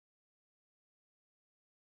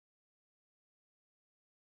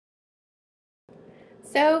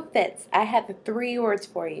So, Fitz, I have 3 words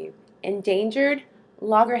for you. Endangered,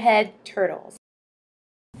 loggerhead, turtles.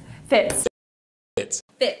 Fitz. Fitz.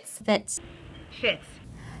 Fitz. Fitz. Fitz.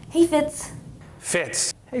 Hey, Fitz.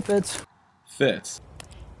 Fitz. Hey, Fitz. Fitz.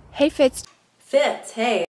 Hey, Fitz. Fitz,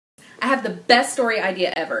 hey. I have the best story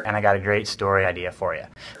idea ever. And I got a great story idea for you.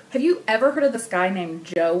 Have you ever heard of this guy named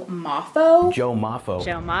Joe Moffo? Joe Moffo.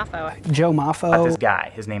 Joe Moffo. Joe About Moffo. this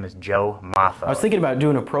guy. His name is Joe Moffo. I was thinking about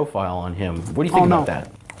doing a profile on him. What do you think about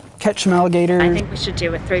that? Catch some alligators. I think we should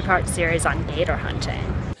do a 3-part series on gator hunting.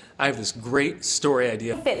 I have this great story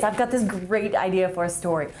idea. Fitz, I've got this great idea for a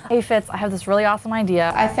story. Hey Fitz, I have this really awesome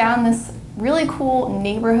idea. I found this really cool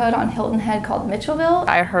neighborhood on Hilton Head called Mitchellville.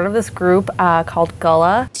 I heard of this group called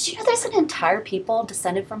Gullah. Did you know there's an entire people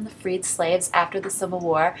descended from the freed slaves after the Civil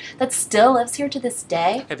War that still lives here to this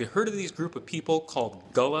day? Have you heard of these group of people called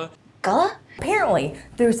Gullah? Gullah? Apparently,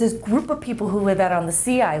 there's this group of people who live out on the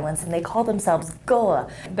Sea Islands and they call themselves Gullah.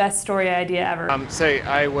 Best story idea ever.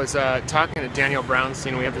 I was talking to Daniel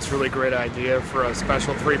Brownstein. We have this really great idea for a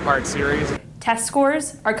special 3-part series. Test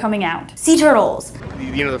scores are coming out. Sea turtles.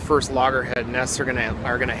 You know, the first loggerhead nests are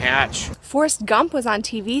gonna hatch. Forrest Gump was on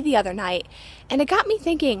TV the other night, and it got me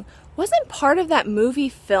thinking, wasn't part of that movie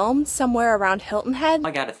filmed somewhere around Hilton Head?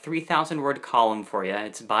 I got a 3,000-word column for you.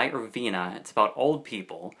 It's by Irvina. It's about old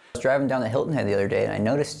people. I was driving down the Hilton Head the other day and I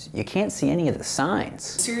noticed you can't see any of the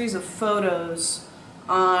signs. A series of photos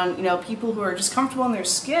on, people who are just comfortable in their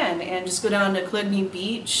skin, and just go down to Clugny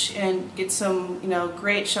Beach and get some,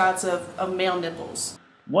 great shots of male nipples.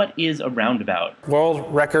 What is a roundabout? World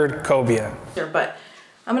record cobia. But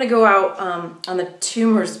I'm going to go out on the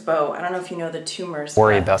Tumors boat. I don't know if you know the Tumors.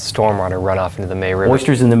 Worry about stormwater runoff into the May River.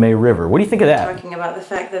 Oysters in the May River. What do you think of that? Talking about the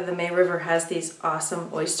fact that the May River has these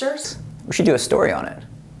awesome oysters. We should do a story on it.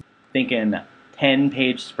 Thinking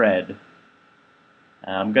 10-page spread.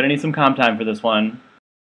 I'm gonna need some comp time for this one.